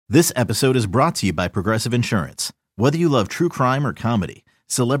This episode is brought to you by Progressive Insurance. Whether you love true crime or comedy,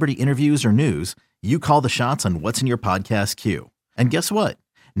 celebrity interviews or news, you call the shots on what's in your podcast queue. And guess what?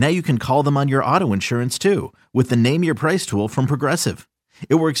 Now you can call them on your auto insurance too with the Name Your Price tool from Progressive.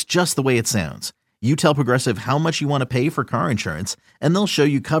 It works just the way it sounds. You tell Progressive how much you want to pay for car insurance, and they'll show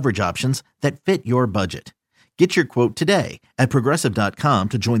you coverage options that fit your budget. Get your quote today at Progressive.com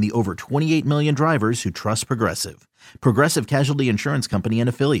to join the over 28 million drivers who trust Progressive. Progressive Casualty Insurance Company and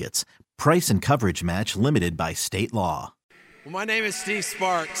Affiliates. Price and coverage match limited by state law. Well, my name is Steve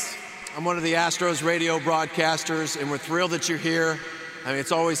Sparks. I'm one of the Astros radio broadcasters, and we're thrilled that you're here. I mean,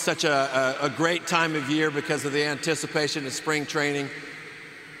 it's always such a great time of year because of the anticipation of spring training.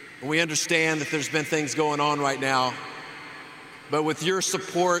 And we understand that there's been things going on right now. But with your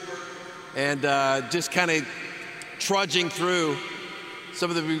support and just kind of trudging through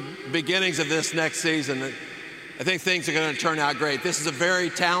some of the beginnings of this next season, I think things are going to turn out great. This is a very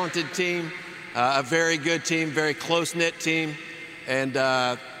talented team, a very good team, very close-knit team, and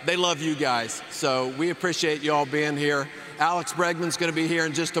they love you guys. So we appreciate you all being here. Alex Bregman's going to be here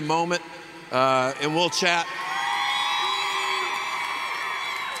in just a moment, and we'll chat.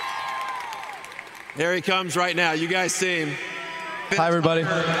 There he comes right now. You guys see him. Hi, everybody.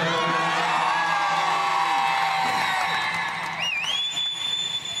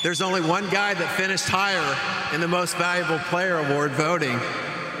 There's only one guy that finished higher in the Most Valuable Player Award voting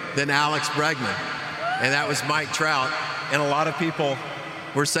than Alex Bregman, and that was Mike Trout. And a lot of people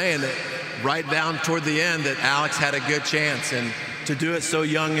were saying that right down toward the end that Alex had a good chance. And to do it so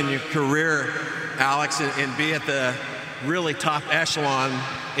young in your career, Alex, and be at the really top echelon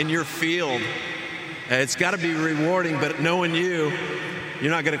in your field, it's got to be rewarding. But knowing you're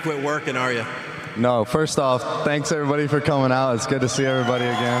not going to quit working, are you? No, first off, thanks everybody for coming out. It's good to see everybody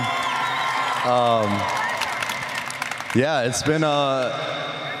again. Yeah, it's been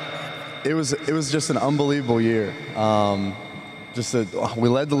it was just an unbelievable year. We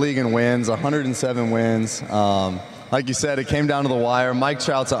led the league in wins, 107 wins. Like you said, it came down to the wire. Mike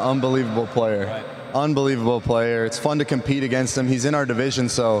Trout's an unbelievable player. Right. Unbelievable player. It's fun to compete against him. He's in our division,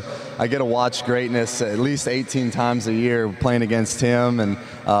 so I get to watch greatness at least 18 times a year playing against him. And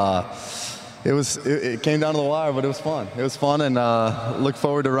it came down to the wire, but it was fun. It was fun, and look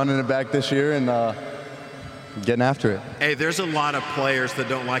forward to running it back this year and getting after it. Hey, there's a lot of players that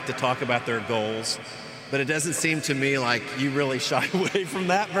don't like to talk about their goals, but it doesn't seem to me like you really shy away from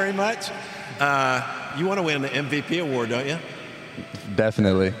that very much. You want to win the MVP award, don't you?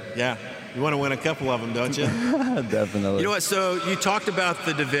 Definitely. Yeah. You want to win a couple of them, don't you? Definitely. You know what? So you talked about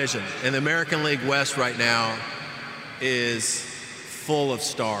the division, and the American League West right now is full of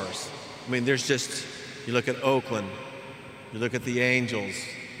stars. I mean, there's just, you look at Oakland, you look at the Angels,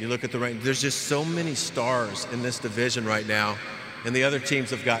 you look at the Rangers. There's just so many stars in this division right now, and the other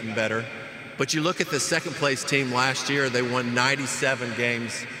teams have gotten better. But you look at the second place team last year, they won 97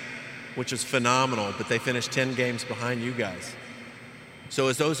 games, which was phenomenal, but they finished 10 games behind you guys. So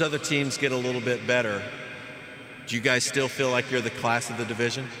as those other teams get a little bit better, do you guys still feel like you're the class of the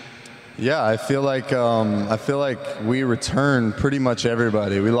division? Yeah, I feel like we returned pretty much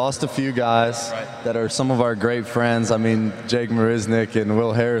everybody. We lost a few guys that are some of our great friends. I mean, Jake Marisnick and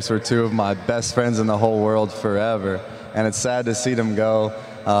Will Harris were two of my best friends in the whole world forever, and it's sad to see them go.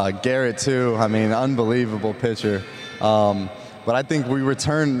 Garrett too. I mean, unbelievable pitcher. But I think we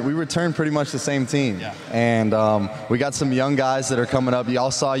returned pretty much the same team. Yeah. And we got some young guys that are coming up. Y'all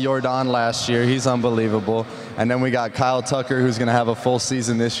saw Jordan last year. He's unbelievable. And then we got Kyle Tucker, who's going to have a full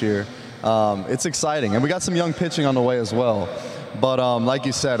season this year. It's exciting. And we got some young pitching on the way as well. But like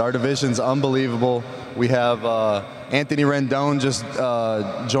you said, our division's unbelievable. We have Anthony Rendon just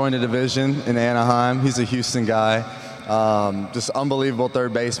joined a division in Anaheim. He's a Houston guy. Just unbelievable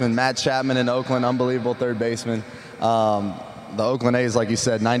third baseman. Matt Chapman in Oakland, unbelievable third baseman. The Oakland A's, like you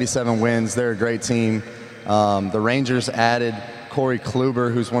said, 97 wins. They're a great team. The Rangers added Corey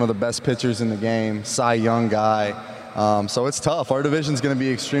Kluber, who's one of the best pitchers in the game, Cy Young guy. So it's tough. Our division's going to be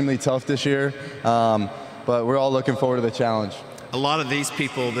extremely tough this year, but we're all looking forward to the challenge. A lot of these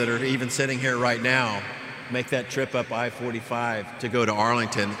people that are even sitting here right now make that trip up I-45 to go to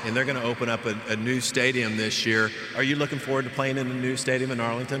Arlington, and they're going to open up a new stadium this year. Are you looking forward to playing in a new stadium in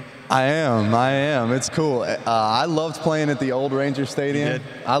Arlington? I am. It's cool. I loved playing at the old Ranger Stadium. You did?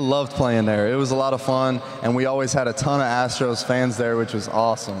 I loved playing there. It was a lot of fun, and we always had a ton of Astros fans there, which was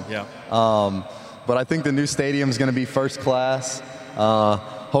awesome. Yeah. But I think the new stadium is going to be first class.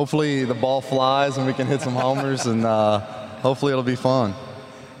 Hopefully the ball flies and we can hit some homers, and hopefully it'll be fun.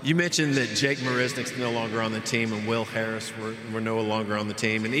 You mentioned that Jake Marisnick's no longer on the team and Will Harris were no longer on the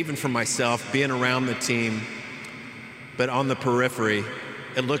team. And even for myself, being around the team, but on the periphery,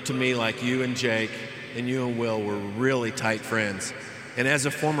 it looked to me like you and Jake and you and Will were really tight friends. And as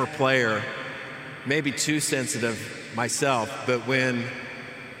a former player, maybe too sensitive myself, but when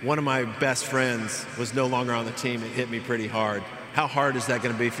one of my best friends was no longer on the team, it hit me pretty hard. How hard is that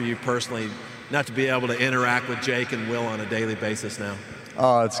going to be for you personally, not to be able to interact with Jake and Will on a daily basis now?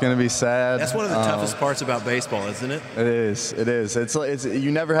 Oh, it's going to be sad. That's one of the toughest parts about baseball, isn't it? It is. It is. It's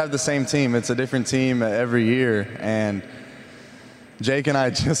you never have the same team. It's a different team every year. And Jake and I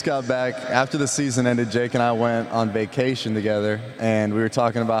just got back. After the season ended, Jake and I went on vacation together, and we were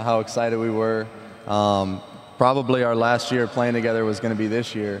talking about how excited we were. Probably our last year playing together was going to be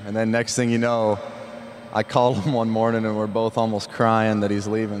this year. And then next thing you know, I called him one morning, and we're both almost crying that he's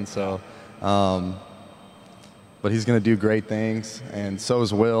leaving. So, but he's going to do great things, and so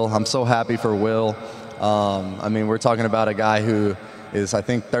is Will. I'm so happy for Will. I mean, we're talking about a guy who is, I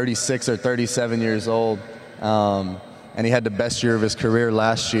think, 36 or 37 years old, and he had the best year of his career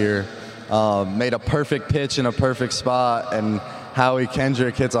last year. Made a perfect pitch in a perfect spot, and Howie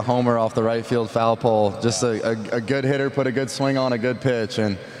Kendrick hits a homer off the right field foul pole. Just a good hitter, put a good swing on a good pitch,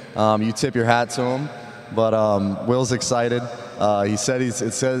 and you tip your hat to him. But Will's excited. He said it's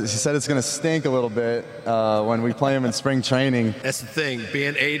going to stink a little bit when we play him in spring training. That's the thing,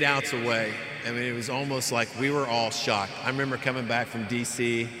 being 8 outs away. I mean, it was almost like we were all shocked. I remember coming back from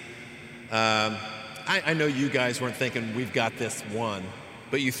D.C. I know you guys weren't thinking we've got this one,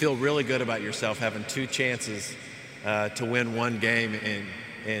 but you feel really good about yourself having 2 chances to win 1 game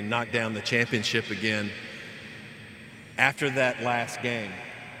and knock down the championship again. After that last game,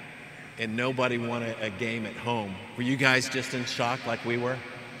 and nobody won a game at home, were you guys just in shock like we were?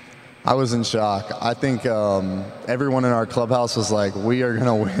 I was in shock. I think everyone in our clubhouse was like, we are going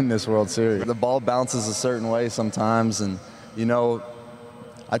to win this World Series. The ball bounces a certain way sometimes, and, you know,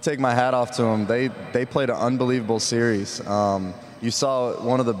 I take my hat off to them. They played an unbelievable series. You saw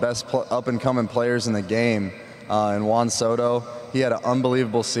one of the best up-and-coming players in the game in Juan Soto. He had an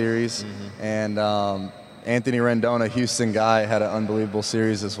unbelievable series, and Anthony Rendon, a Houston guy, had an unbelievable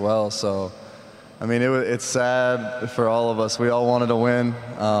series as well. So, I mean, it's sad for all of us. We all wanted to win,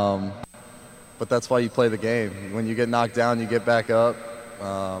 but that's why you play the game. When you get knocked down, you get back up,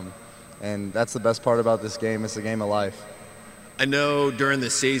 and that's the best part about this game. It's a game of life. I know during the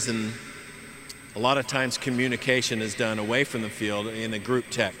season, a lot of times communication is done away from the field in a group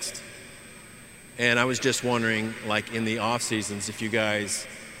text. And I was just wondering, like in the off seasons, if you guys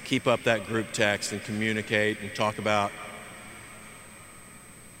keep up that group text and communicate and talk about,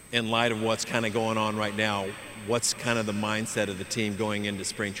 in light of what's kind of going on right now, what's kind of the mindset of the team going into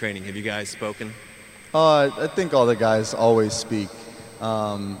spring training? Have you guys spoken? I think all the guys always speak.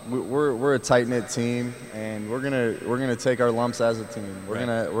 We're a tight-knit team, and we're gonna take our lumps as a team.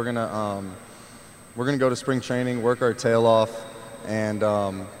 We're gonna go to spring training, work our tail off, and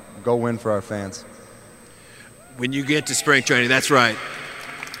go win for our fans. When you get to spring training, that's right.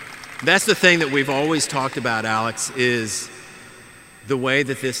 That's the thing that we've always talked about, Alex, is the way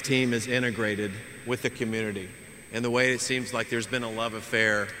that this team is integrated with the community, and the way it seems like there's been a love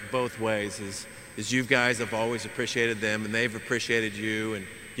affair both ways. Is you guys have always appreciated them, and they've appreciated you, and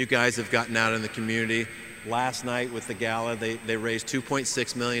you guys have gotten out in the community. Last night with the gala, they raised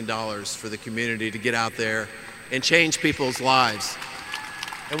 $2.6 million for the community to get out there and change people's lives.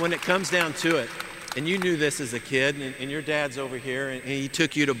 And when it comes down to it, and you knew this as a kid, and your dad's over here, and he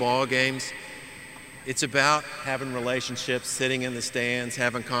took you to ball games, it's about having relationships, sitting in the stands,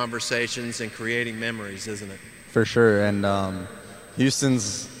 having conversations, and creating memories, isn't it? For sure, and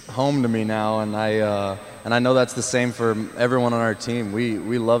Houston's home to me now, and I know that's the same for everyone on our team.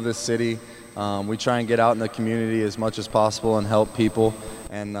 We love this city. We try and get out in the community as much as possible and help people,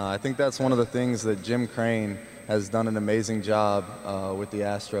 and I think that's one of the things that Jim Crane has done an amazing job with the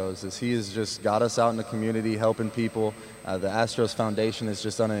Astros, is he has just got us out in the community helping people. The Astros Foundation has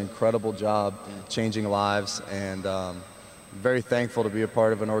just done an incredible job changing lives, and very thankful to be a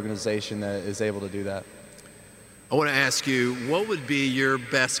part of an organization that is able to do that. I want to ask you, what would be your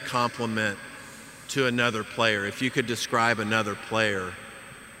best compliment to another player? If you could describe another player,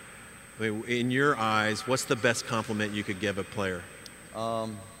 I mean, in your eyes, what's the best compliment you could give a player? A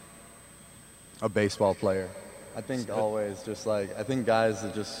baseball player. I think always, I think guys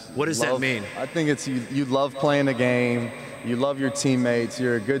that just What does that mean? I think it's you love playing the game, you love your teammates,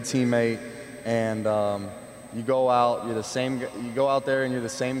 you're a good teammate, and you go out there and you're the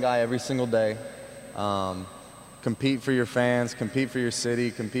same guy every single day. Compete for your fans, compete for your city,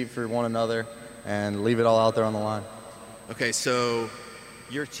 compete for one another, and leave it all out there on the line. Okay, so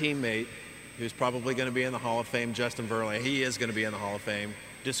your teammate, who's probably going to be in the Hall of Fame, Justin Verlander, he is going to be in the Hall of Fame,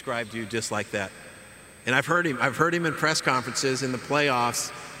 described you just like that. And I've heard him in press conferences in the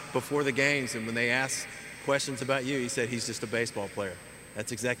playoffs before the games, and when they ask questions about you, he said he's just a baseball player.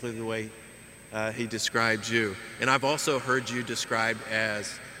 That's exactly the way he described you. And I've also heard you described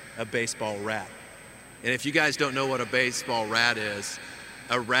as a baseball rat. And if you guys don't know what a baseball rat is,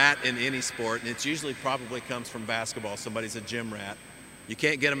 a rat in any sport, and it usually probably comes from basketball, somebody's a gym rat. You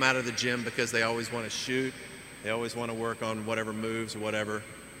can't get them out of the gym because they always want to shoot. They always want to work on whatever moves or whatever.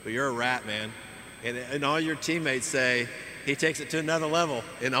 But you're a rat, man. And all your teammates say he takes it to another level.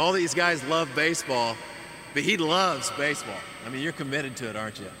 And all these guys love baseball, but he loves baseball. I mean, you're committed to it,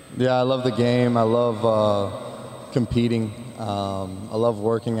 aren't you? Yeah, I love the game. I love competing. I love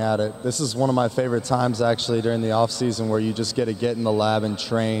working at it. This is one of my favorite times, actually, during the off season, where you just get to get in the lab and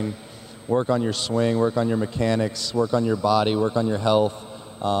train, work on your swing, work on your mechanics, work on your body, work on your health.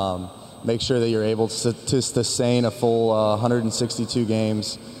 Make sure that you're able to sustain a full 162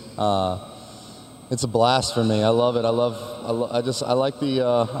 games. It's a blast for me. I love it. I like the.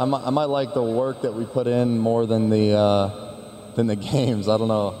 I might like the work that we put in more than the games. I don't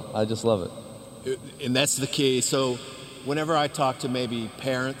know. I just love it. And that's the key. So, whenever I talk to maybe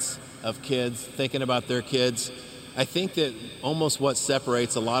parents of kids thinking about their kids, I think that almost what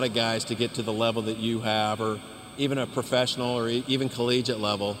separates a lot of guys to get to the level that you have, or even a professional or even collegiate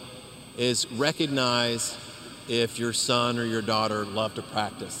level, is recognize if your son or your daughter love to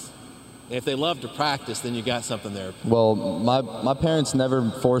practice. And if they love to practice, then you got something there. Well, my parents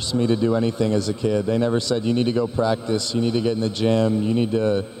never forced me to do anything as a kid. They never said, you need to go practice, you need to get in the gym, you need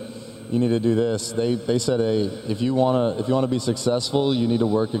to do this. They said, hey, if you wanna be successful, you need to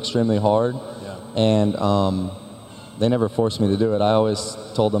work extremely hard. Yeah. And they never forced me to do it. I always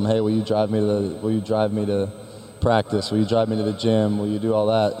told them, hey, will you drive me to practice? Will you drive me to the gym? Will you do all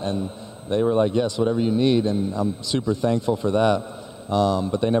that? And they were like, yes, whatever you need, and I'm super thankful for that.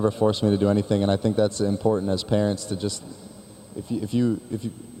 But they never forced me to do anything, and I think that's important as parents to just, if your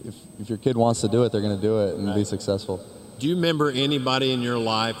kid wants to do it, they're going to do it and be successful. Do you remember anybody in your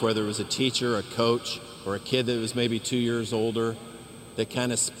life, whether it was a teacher, a coach, or a kid that was maybe 2 years older, that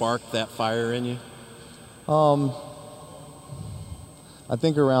kind of sparked that fire in you? I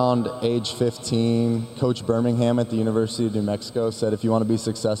think around age 15, Coach Birmingham at the University of New Mexico said, if you want to be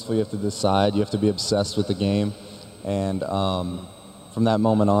successful, you have to decide, you have to be obsessed with the game. And from that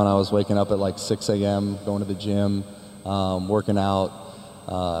moment on, I was waking up at like 6 a.m., going to the gym, working out,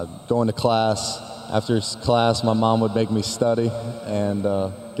 going to class. After class, my mom would make me study and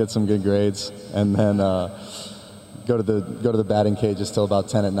get some good grades, and then go to the batting cages till about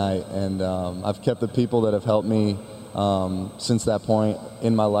 10 at night. And I've kept the people that have helped me since that point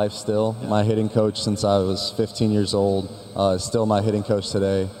in my life still. Yeah. My hitting coach since I was 15 years old is still my hitting coach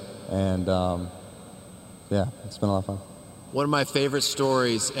today. And yeah, it's been a lot of fun. One of my favorite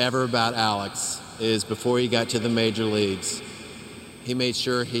stories ever about Alex is before he got to the major leagues, he made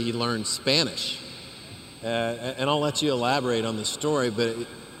sure he learned Spanish. And I'll let you elaborate on the story, but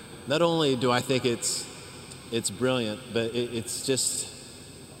not only do I think it's brilliant, but it's just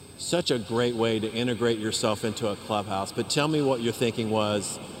such a great way to integrate yourself into a clubhouse. But tell me what your thinking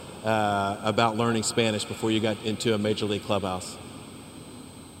was about learning Spanish before you got into a major league clubhouse.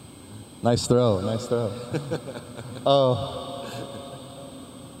 Nice throw.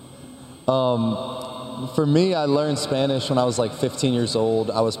 For me, I learned Spanish when I was like 15 years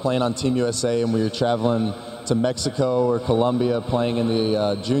old. I was playing on Team USA, and we were traveling to Mexico or Colombia playing in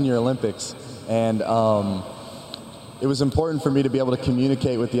the Junior Olympics. And it was important for me to be able to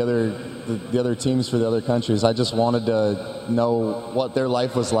communicate with the other teams for the other countries. I just wanted to know what their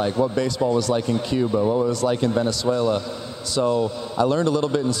life was like, what baseball was like in Cuba, what it was like in Venezuela. So I learned a little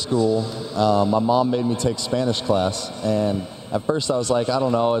bit in school. My mom made me take Spanish class, and at first I was like, I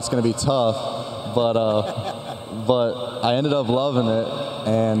don't know, it's going to be tough, but I ended up loving it,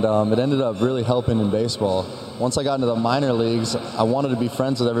 and it ended up really helping in baseball. Once I got into the minor leagues, I wanted to be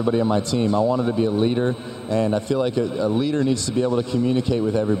friends with everybody on my team. I wanted to be a leader, and I feel like a leader needs to be able to communicate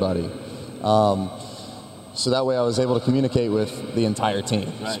with everybody. So that way I was able to communicate with the entire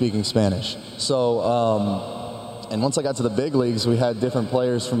team, right, speaking Spanish. So, and once I got to the big leagues, we had different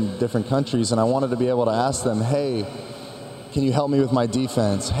players from different countries, and I wanted to be able to ask them, hey, can you help me with my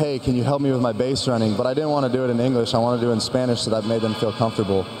defense? Hey, can you help me with my base running? But I didn't want to do it in English. I wanted to do it in Spanish, so that made them feel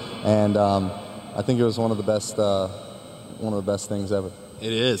comfortable. And I think it was one of the best things ever.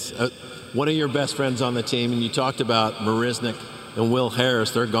 It is. One of your best friends on the team, and you talked about Marisnick and Will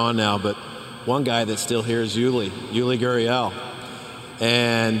Harris. They're gone now, but one guy that's still here is Yuli Gurriel.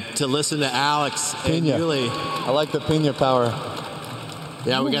 And to listen to Alex and Yuli. I like the Pina power.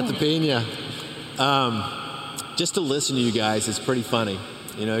 Yeah, we got the Pina. Just to listen to you guys is pretty funny.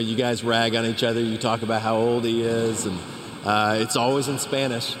 You know, you guys rag on each other. You talk about how old he is, and it's always in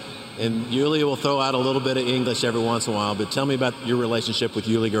Spanish. And Yuli will throw out a little bit of English every once in a while. But tell me about your relationship with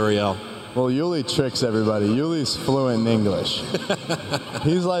Yuli Gurriel. Well, Yuli tricks everybody. Yuli's fluent in English.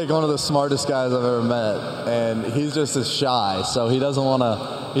 He's like one of the smartest guys I've ever met, and he's just as shy. So he doesn't want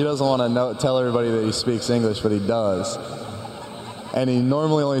to tell everybody that he speaks English, but he does. And he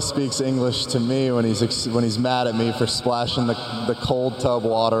normally only speaks English to me when he's mad at me for splashing the cold tub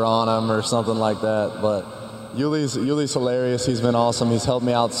water on him or something like that. But Yuli's hilarious. He's been awesome. He's helped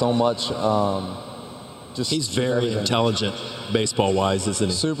me out so much. He's very intelligent, baseball-wise, isn't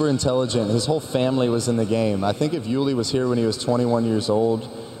he? Super intelligent. His whole family was in the game. I think if Yuli was here when he was 21 years old,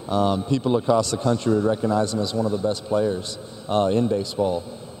 people across the country would recognize him as one of the best players in baseball.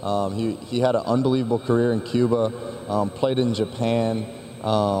 He had an unbelievable career in Cuba, played in Japan,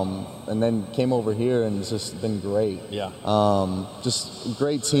 and then came over here and has just been great. Yeah. Just a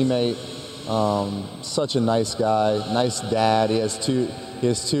great teammate. Such a nice guy, nice dad. He has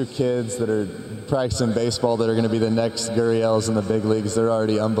two kids that are practicing baseball that are going to be the next Gurriels in the big leagues. They're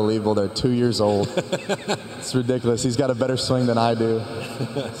already unbelievable. They're 2 years old. It's ridiculous. He's got a better swing than I do.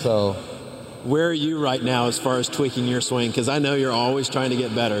 So, where are you right now as far as tweaking your swing? Because I know you're always trying to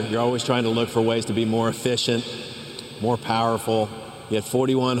get better. You're always trying to look for ways to be more efficient, more powerful. You had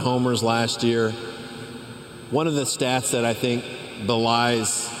 41 homers last year. One of the stats that I think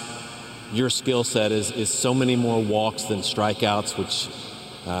belies your skill set is so many more walks than strikeouts, which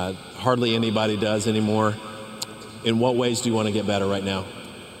hardly anybody does anymore. In what ways do you want to get better right now?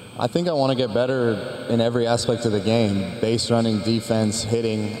 I think I want to get better in every aspect of the game. Base running, defense,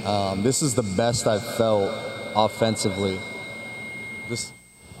 hitting. This is the best I've felt offensively. This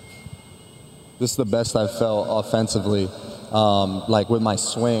is the best I've felt offensively, like with my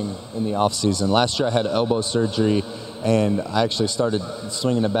swing in the offseason. Last year I had elbow surgery, and I actually started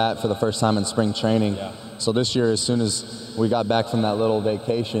swinging the bat for the first time in spring training. Yeah. So this year, as soon as we got back from that little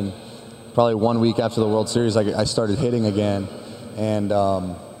vacation, probably 1 week after the World Series, I started hitting again. And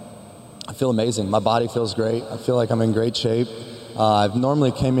I feel amazing. My body feels great. I feel like I'm in great shape. I've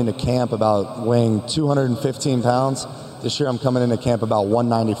normally came into camp about weighing 215 pounds. This year I'm coming into camp about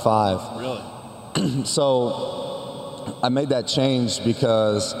 195. Really? So I made that change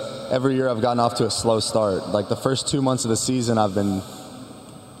because every year I've gotten off to a slow start. Like the first 2 months of the season, I've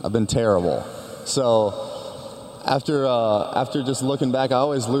been terrible. So after just looking back, I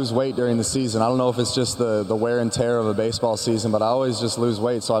always lose weight during the season. I don't know if it's just the wear and tear of a baseball season, but I always just lose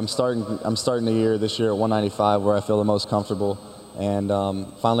weight. So I'm starting the year this year at 195, where I feel the most comfortable, and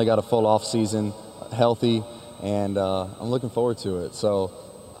finally got a full off season, healthy, and I'm looking forward to it. So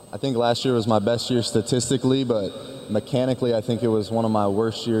I think last year was my best year statistically, but mechanically I think it was one of my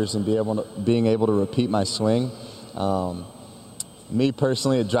worst years in being able to repeat my swing. Me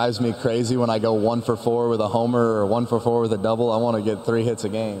personally, it drives me crazy when I go 1 for 4 with a homer or 1 for 4 with a double. I want to get 3 hits a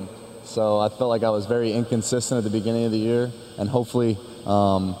game. So I felt like I was very inconsistent at the beginning of the year, and hopefully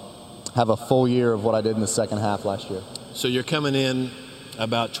have a full year of what I did in the second half last year. So you're coming in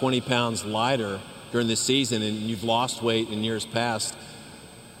about 20 pounds lighter during this season, and you've lost weight in years past.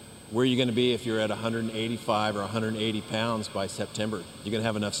 Where are you going to be if you're at 185 or 180 pounds by September? You going to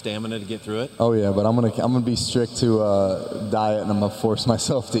have enough stamina to get through it? Oh yeah, but I'm gonna be strict to diet, and I'm gonna force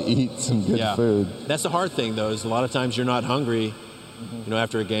myself to eat some good food. That's the hard thing, though. Is a lot of times you're not hungry,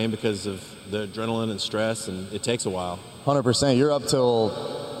 after a game because of the adrenaline and stress, and it takes a while. 100%. You're up till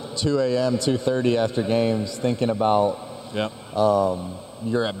 2 a.m., 2:30 after games, thinking about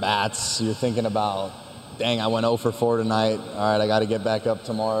your at bats. You're thinking about, dang, I went 0 for 4 tonight. All right, I got to get back up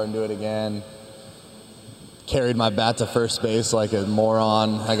tomorrow and do it again. Carried my bat to first base like a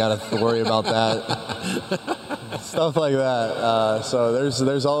moron. I got to worry about that. Stuff like that. So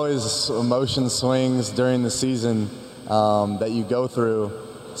there's always emotion swings during the season that you go through.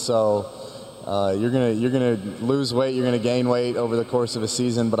 So you're gonna lose weight. You're gonna gain weight over the course of a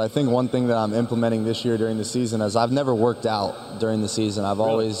season. But I think one thing that I'm implementing this year during the season is I've never worked out during the season. I've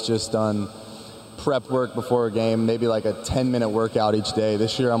always just done prep work before a game, maybe like a 10-minute workout each day.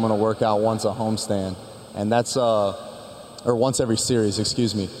 This year I'm going to work out once a homestand, and that's or once every series,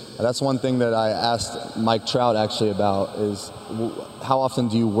 excuse me. And that's one thing that I asked Mike Trout actually about is how often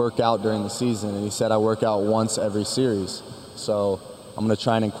do you work out during the season? And he said I work out once every series. So I'm going to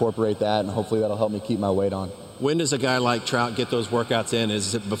try and incorporate that, and hopefully that'll help me keep my weight on. When does a guy like Trout get those workouts in?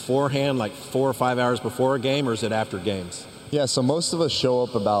 Is it beforehand, like 4 or 5 hours before a game, or is it after games? Yeah, so most of us show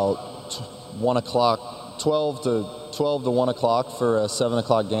up about 1 o'clock, 12 to 1 o'clock for a 7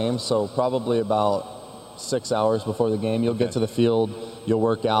 o'clock game. So probably about 6 hours before the game, you'll get to the field, you'll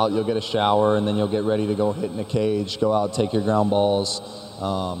work out, you'll get a shower, and then you'll get ready to go hit in a cage, go out, take your ground balls.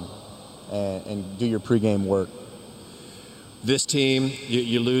 and do your pregame work. This team,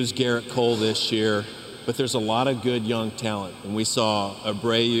 you lose Garrett Cole this year, but there's a lot of good young talent. And we saw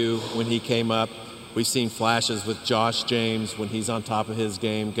Abreu when he came up. We've seen flashes with Josh James when he's on top of his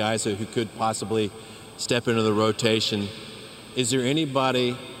game, guys who could possibly step into the rotation. Is there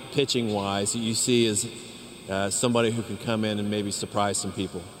anybody pitching-wise that you see as somebody who can come in and maybe surprise some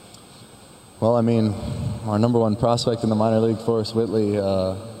people? Well, I mean, our number one prospect in the minor league, Forrest Whitley,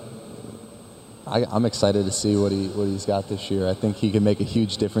 I'm excited to see what he's got this year. I think he can make a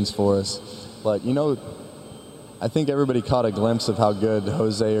huge difference for us. But, I think everybody caught a glimpse of how good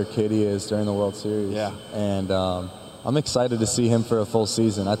Jose Urquidy is during the World Series. Yeah. And I'm excited to see him for a full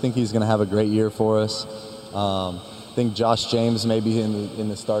season. I think he's going to have a great year for us. I think Josh James may be in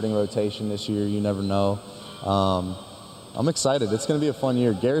the starting rotation this year. You never know. I'm excited. It's going to be a fun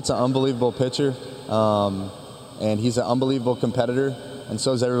year. Garrett's an unbelievable pitcher, and he's an unbelievable competitor, and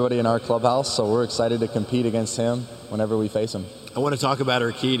so is everybody in our clubhouse. So we're excited to compete against him whenever we face him. I want to talk about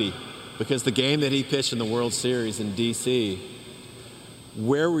Urquidy, because the game that he pitched in the World Series in D.C.,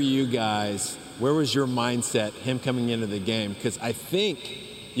 where were you guys? Where was your mindset, him coming into the game? Because I think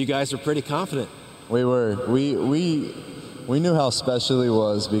you guys are pretty confident. We were. We knew how special he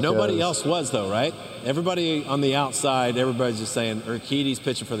was. Because nobody else was, though, right? Everybody on the outside, everybody's just saying, Urquidy's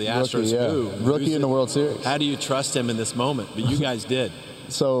pitching for the Astros. Rookie in the World Series. How do you trust him in this moment? But you guys did.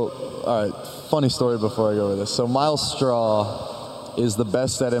 So, all right, funny story before I go over this. So Miles Straw is the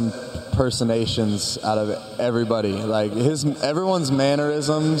best at impersonations out of everybody. Like everyone's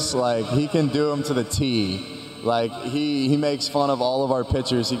mannerisms, like he can do them to the T. Like he makes fun of all of our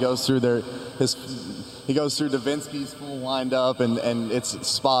pitchers. He goes through Davinsky's full wind up, and it's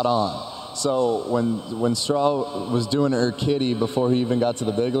spot on. So when Straw was doing Urquidy before he even got to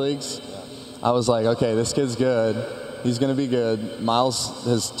the big leagues, I was like, okay, this kid's good. He's going to be good. Miles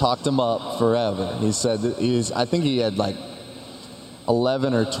has talked him up forever. He said I think he had like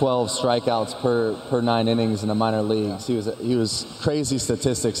 11 or 12 strikeouts per 9 innings in the minor leagues. He was crazy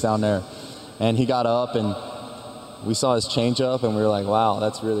statistics down there. And he got up, and we saw his changeup, and we were like, wow,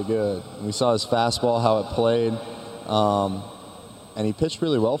 that's really good. And we saw his fastball, how it played. And he pitched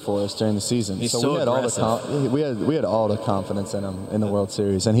really well for us during the season. He's so we had aggressive. we had all the confidence in him in the World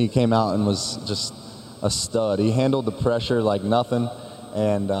Series, and he came out and was just a stud. He handled the pressure like nothing,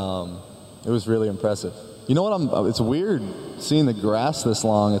 and it was really impressive. You know what? It's weird seeing the grass this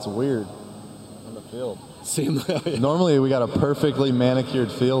long. It's weird on the field. Normally we got a perfectly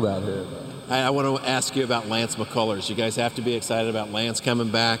manicured field out here. I want to ask you about Lance McCullers. You guys have to be excited about Lance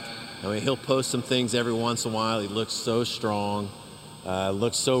coming back. I mean, he'll post some things every once in a while. He looks so strong,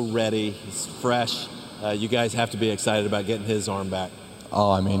 looks so ready. He's fresh. You guys have to be excited about getting his arm back.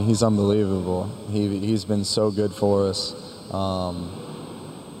 Oh, I mean, he's unbelievable. He's been so good for us.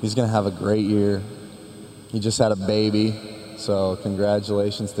 He's going to have a great year. He just had a baby, so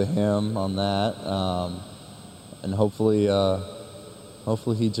congratulations to him on that. And hopefully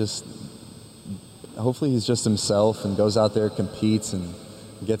he's just himself and goes out there, competes, and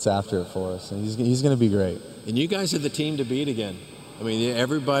gets after it for us. And he's going to be great. And you guys are the team to beat again. I mean,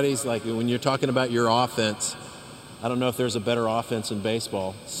 everybody's like, when you're talking about your offense, I don't know if there's a better offense in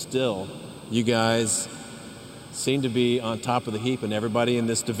baseball. Still, you guys seem to be on top of the heap, and everybody in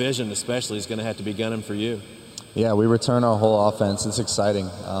this division especially is going to have to be gunning for you. Yeah, we return our whole offense. It's exciting.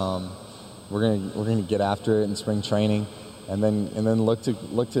 We're going to get after it in spring training, and then look to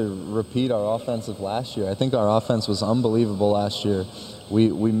repeat our offense of last year. I think our offense was unbelievable last year.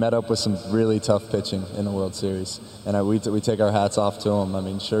 We met up with some really tough pitching in the World Series, and we take our hats off to them. I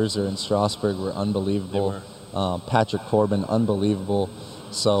mean, Scherzer and Strasburg were unbelievable. They were. Patrick Corbin, unbelievable.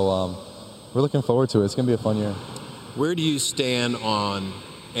 So we're looking forward to it. It's going to be a fun year. Where do you stand on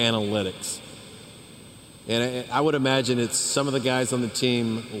analytics? And I would imagine it's some of the guys on the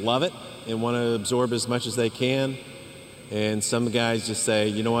team love it and want to absorb as much as they can. And some guys just say,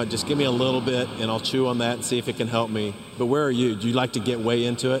 you know what, just give me a little bit and I'll chew on that and see if it can help me. But where are you? Do you like to get way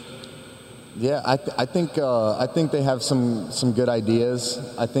into it? Yeah, I think they have some good ideas.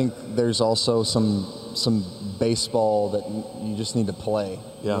 I think there's also some baseball that you just need to play.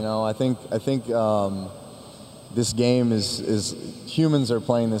 Yeah. You know, I think this game is humans are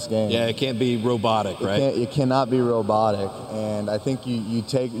playing this game. Yeah, it can't be robotic, right? It cannot be robotic, and I think you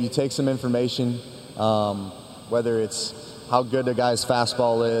take some information, whether it's how good a guy's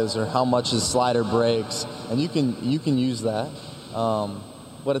fastball is or how much his slider breaks, and you can use that.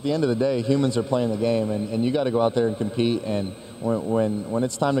 But at the end of the day, humans are playing the game, and you got to go out there and compete. And when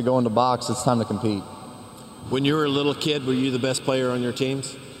it's time to go in the box, it's time to compete. When you were a little kid, were you the best player on your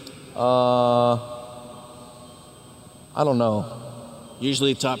teams? I don't know.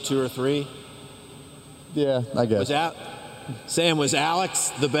 Usually top 2 or 3. Yeah, I guess. Was Alex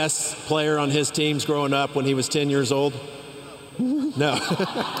the best player on his teams growing up when he was 10 years old? No.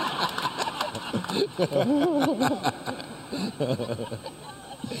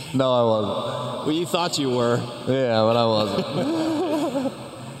 No, I wasn't. Well, you thought you were. Yeah, but I wasn't.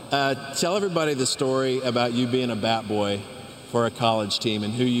 Tell everybody the story about you being a bat boy for a college team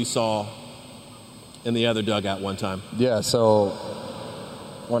and who you saw in the other dugout one time. Yeah, so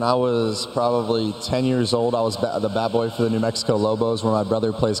when I was probably 10 years old, I was the bat boy for the New Mexico Lobos, where my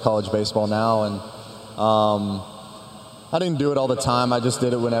brother plays college baseball now. And I didn't do it all the time. I just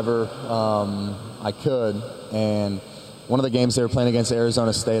did it whenever I could. And one of the games they were playing against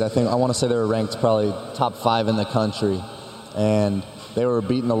Arizona State, I want to say they were ranked probably top 5 in the country. And they were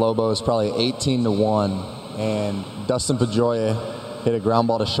beating the Lobos probably 18-1. And Dustin Pedroia hit a ground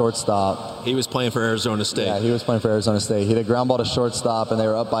ball to shortstop. He was playing for Arizona State. Yeah, he was playing for Arizona State. He hit a ground ball to shortstop, and they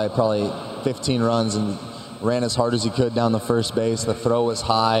were up by probably 15 runs and ran as hard as he could down the first base. The throw was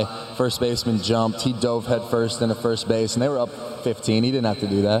high. First baseman jumped. He dove head first into first base, and they were up 15. He didn't have to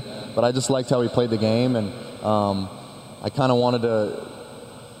do that. But I just liked how he played the game, and I kind of wanted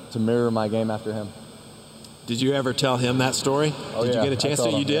to mirror my game after him. Did you ever tell him that story? Did you get a chance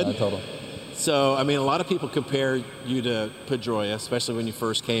to? You did? Yeah, I told him. So, I mean, a lot of people compare you to Pedroia, especially when you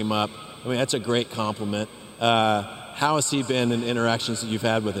first came up. I mean, that's a great compliment. How has he been in interactions that you've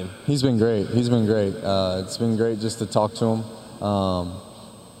had with him? He's been great. It's been great just to talk to him.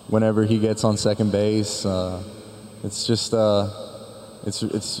 Whenever he gets on second base, it's just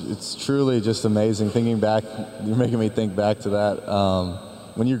it's truly just amazing. Thinking back, you're making me think back to that.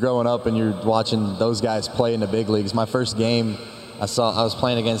 When you're growing up and you're watching those guys play in the big leagues, my first game I was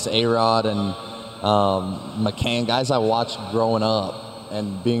playing against A-Rod and McCann, guys I watched growing up,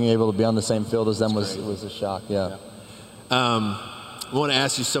 and being able to be on the same field as them was a shock. Yeah. I want to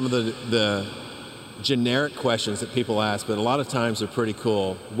ask you some of the generic questions that people ask, but a lot of times they're pretty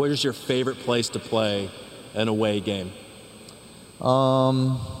cool. Where's your favorite place to play an away game? It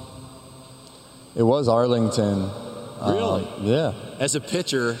was Arlington. Really? Yeah. As a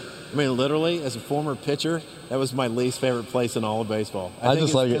pitcher, I mean, literally, as a former pitcher, that was my least favorite place in all of baseball. I think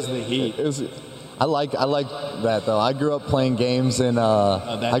just like because of the heat. I like that though. I grew up playing games in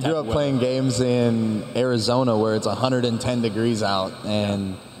games in Arizona where it's 110 degrees out,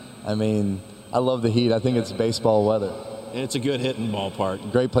 and I mean, I love the heat. I think it's baseball weather. And it's a good hitting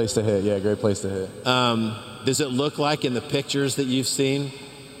ballpark. Great place to hit. Yeah, great place to hit. Does it look like in the pictures that you've seen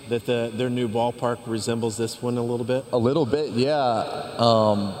that their new ballpark resembles this one a little bit? A little bit, yeah.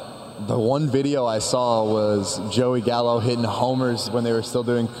 The one video I saw was Joey Gallo hitting homers when they were still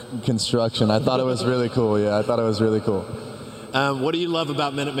doing construction. I thought it was really cool. Yeah, I thought it was really cool. What do you love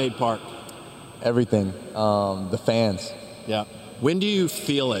about Minute Maid Park? Everything. The fans. Yeah. When do you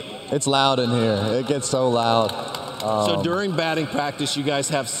feel it? It's loud in here. It gets so loud. So during batting practice, you guys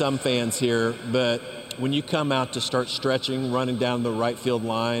have some fans here, but when you come out to start stretching, running down the right field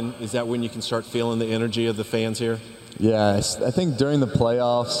line, is that when you can start feeling the energy of the fans here? Yeah, I think during the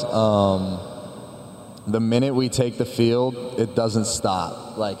playoffs, the minute we take the field, it doesn't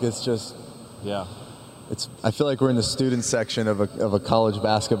stop. Like, it's just, yeah. I feel like we're in the student section of a college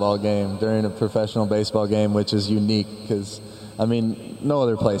basketball game during a professional baseball game, which is unique because, I mean, no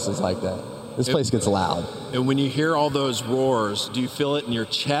other place is like that. This place gets loud. And when you hear all those roars, do you feel it in your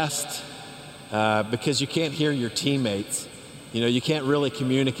chest? Because you can't hear your teammates. You know, you can't really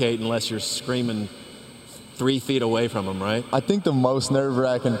communicate unless you're screaming 3 feet away from them, right? I think the most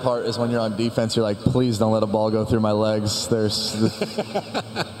nerve-wracking part is when you're on defense, you're like, please don't let a ball go through my legs.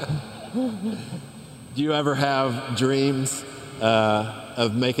 Do you ever have dreams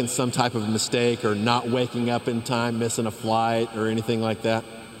of making some type of mistake or not waking up in time, missing a flight or anything like that?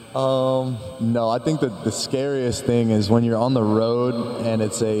 No, I think that the scariest thing is when you're on the road and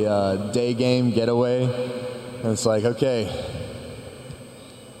it's a day game getaway, and it's like, okay,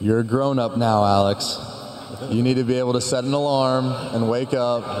 you're a grown-up now, Alex. You need to be able to set an alarm and wake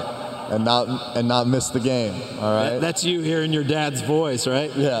up and not miss the game. All right. That's you hearing your dad's voice,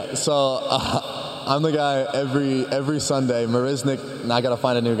 right? Yeah. So I'm the guy every Sunday. Marisnik, and I got to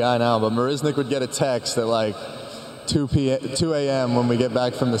find a new guy now, but Marisnik would get a text at like 2 a.m. when we get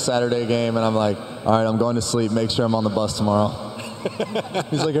back from the Saturday game, and I'm like, all right, I'm going to sleep. Make sure I'm on the bus tomorrow.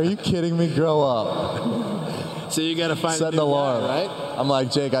 He's like, are you kidding me? Grow up. So you got to find set an alarm, guy, right? I'm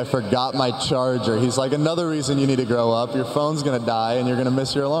like, Jake, I forgot my charger. He's like, another reason you need to grow up. Your phone's going to die, and you're going to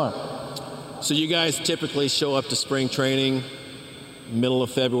miss your alarm. So you guys typically show up to spring training middle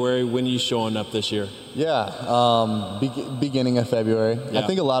of February. When are you showing up this year? Yeah, beginning of February. Yeah. I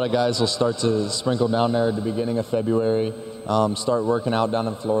think a lot of guys will start to sprinkle down there at the beginning of February. start working out down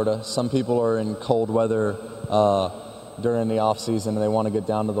in Florida. Some people are in cold weather during the off season, and they want to get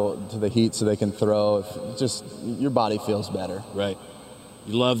down to the heat so they can throw. Just your body feels better. Right.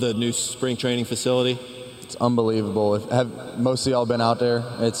 You love the new spring training facility? It's unbelievable. Have most of y'all been out there?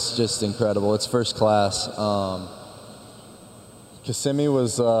 It's just incredible. It's first class. Kissimmee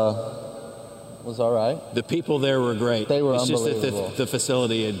was all right. The people there were great. They were unbelievable. unbelievable. It's just that the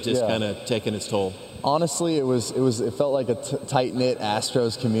facility had just kind of taken its toll. Honestly, it felt like a tight-knit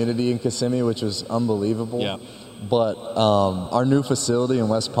Astros community in Kissimmee, which was unbelievable. Yeah. But our new facility in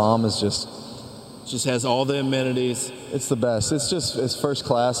West Palm is just has all the amenities. It's the best. It's first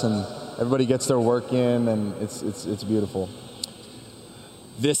class, and everybody gets their work in, and it's beautiful.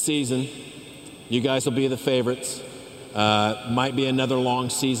 This season, you guys will be the favorites. Might be another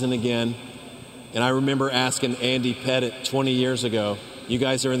long season again. And I remember asking Andy Pettit 20 years ago, you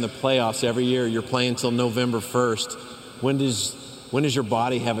guys are in the playoffs every year. You're playing until November 1st. When does your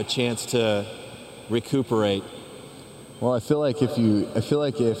body have a chance to recuperate? Well, I feel like if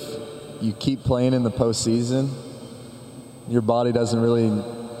you keep playing in the postseason, your body doesn't really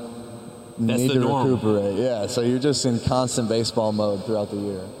need to recuperate. Yeah, so you're just in constant baseball mode throughout the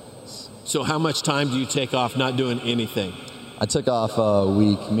year. So how much time do you take off not doing anything? I took off a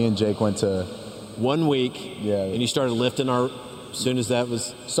week. Me and Jake went to 1 week. Yeah. And you started lifting as soon as that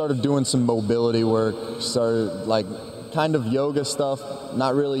was. Started doing some mobility work. Started like kind of yoga stuff.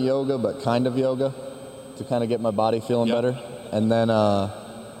 Not really yoga, but kind of yoga to kind of get my body feeling better. And then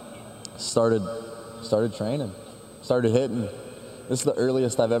started training. Started hitting. This is the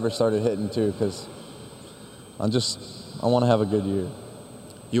earliest I've ever started hitting too, because I want to have a good year.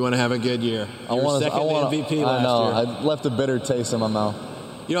 You want to have a good year. You were second MVP last year. I know. I left a bitter taste in my mouth.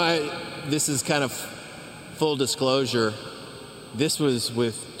 You know, this is kind of full disclosure. This was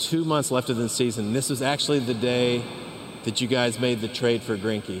with 2 months left of the season. This was actually the day that you guys made the trade for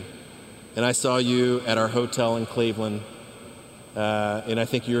Greinke. And I saw you at our hotel in Cleveland. And I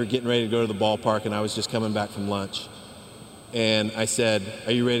think you were getting ready to go to the ballpark, and I was just coming back from lunch. And I said,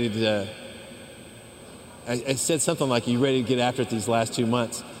 are you ready to... I said something like, are you ready to get after it these last 2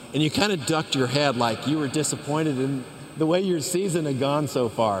 months? And you kind of ducked your head like you were disappointed in the way your season had gone so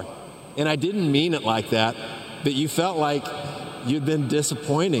far. And I didn't mean it like that, but you felt like you'd been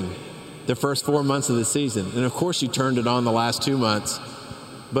disappointing the first 4 months of the season. And of course you turned it on the last 2 months.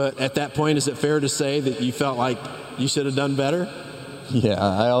 But at that point, is it fair to say that you felt like you should have done better? Yeah,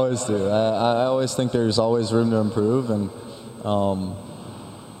 I always do. I always think there's always room to improve, and I'm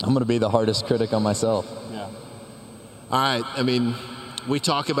going to be the hardest critic on myself. Yeah. All right. I mean, we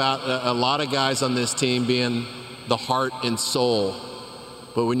talk about a lot of guys on this team being the heart and soul.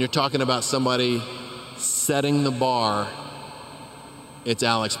 But when you're talking about somebody setting the bar, it's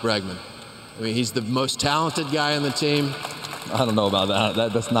Alex Bregman. I mean, he's the most talented guy on the team. I don't know about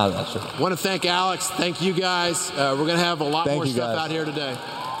that. That's not that true. I want to thank Alex. Thank you guys. We're going to have a lot more stuff out here today.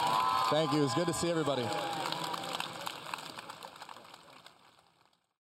 Thank you. It was good to see everybody.